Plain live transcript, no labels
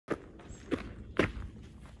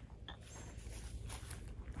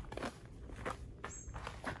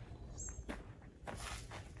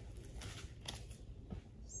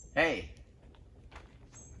Hey!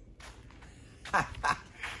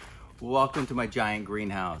 Welcome to my giant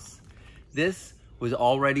greenhouse. This was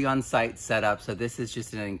already on site set up, so this is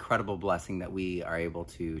just an incredible blessing that we are able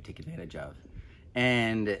to take advantage of.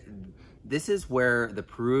 And this is where the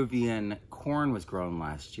Peruvian corn was grown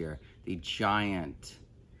last year. The giant,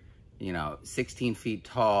 16 feet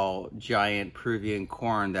tall, giant Peruvian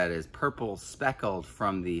corn that is purple speckled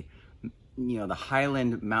from the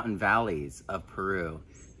highland mountain valleys of Peru.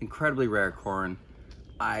 Incredibly rare corn.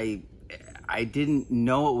 I didn't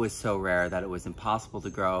know it was so rare that it was impossible to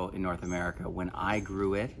grow in North America. When I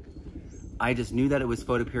grew it, I just knew that it was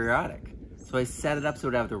photoperiodic. So I set it up so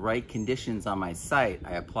it would have the right conditions on my site.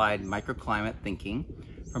 I applied microclimate thinking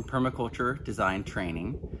from permaculture design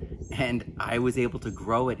training, and I was able to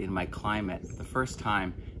grow it in my climate for the first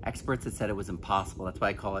time. Experts had said it was impossible. That's why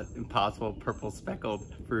I call it impossible purple speckled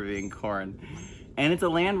Peruvian corn. And it's a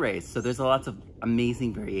land race, so there's lots of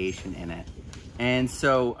amazing variation in it. And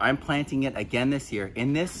so I'm planting it again this year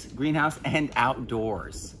in this greenhouse and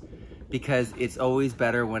outdoors, because it's always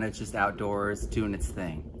better when it's just outdoors doing its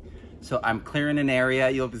thing. So I'm clearing an area.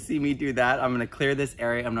 You'll see me do that. I'm gonna clear this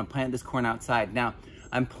area. I'm gonna plant this corn outside. Now,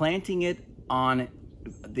 I'm planting it on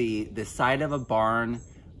the side of a barn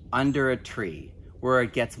under a tree where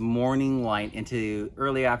it gets morning light into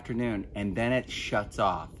early afternoon, and then it shuts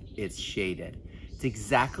off. It's shaded. It's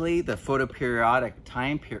exactly the photoperiodic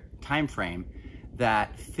time frame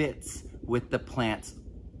that fits with the plant's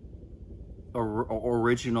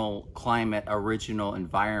original climate, original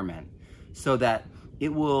environment, so that it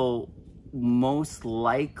will most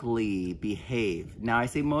likely behave. Now I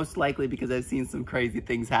say most likely because I've seen some crazy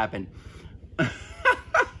things happen. Let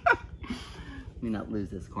me not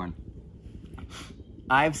lose this corn.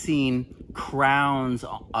 I've seen crowns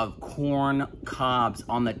of corn cobs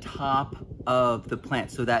on the top of the plant,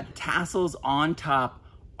 so that tassels on top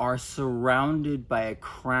are surrounded by a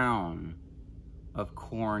crown of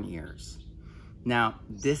corn ears. Now,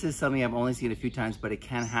 this is something I've only seen a few times, but it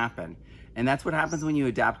can happen. And that's what happens when you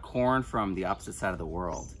adapt corn from the opposite side of the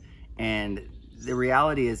world. And the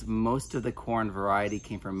reality is most of the corn variety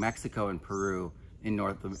came from Mexico and Peru in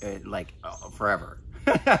forever.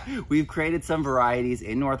 We've created some varieties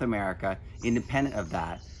in North America independent of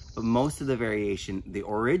that, but most of the variation, the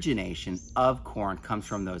origination of corn comes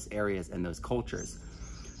from those areas and those cultures.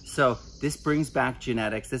 So this brings back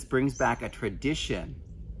genetics. This brings back a tradition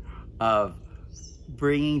of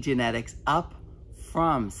bringing genetics up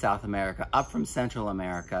from South America, up from Central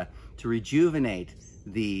America, to rejuvenate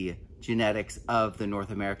the genetics of the North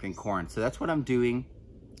American corn. So that's what I'm doing,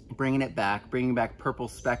 bringing back purple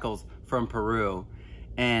speckles from Peru.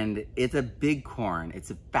 And it's a big corn,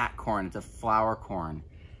 it's a fat corn, it's a flower corn.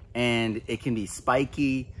 And it can be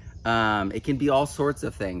spiky, it can be all sorts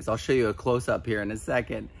of things. I'll show you a close-up here in a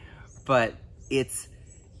second. But it's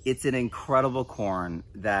an incredible corn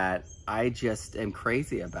that I just am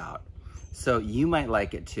crazy about. So you might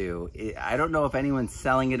like it too. I don't know if anyone's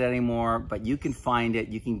selling it anymore, but you can find it.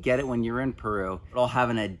 You can get it when you're in Peru. It'll have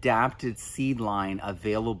an adapted seed line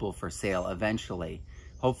available for sale eventually,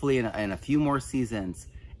 hopefully in a few more seasons.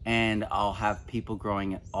 And I'll have people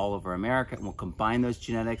growing it all over America, and we'll combine those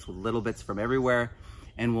genetics with little bits from everywhere,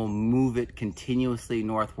 and we'll move it continuously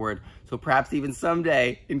northward. So perhaps even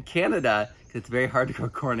someday in Canada, because it's very hard to grow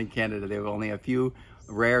corn in Canada, they have only a few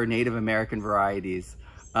rare Native American varieties,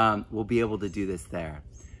 we'll be able to do this there.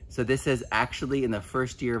 So this has actually, in the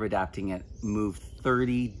first year of adapting it, moved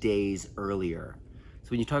 30 days earlier. So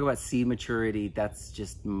when you talk about seed maturity, that's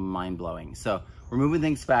just mind-blowing. So we're moving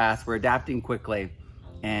things fast, we're adapting quickly,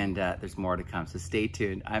 and there's more to come. So stay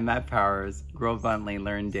tuned. I'm Matt Powers. Grow abundantly,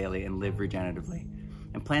 learn daily, and live regeneratively.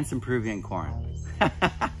 And plant some Peruvian corn.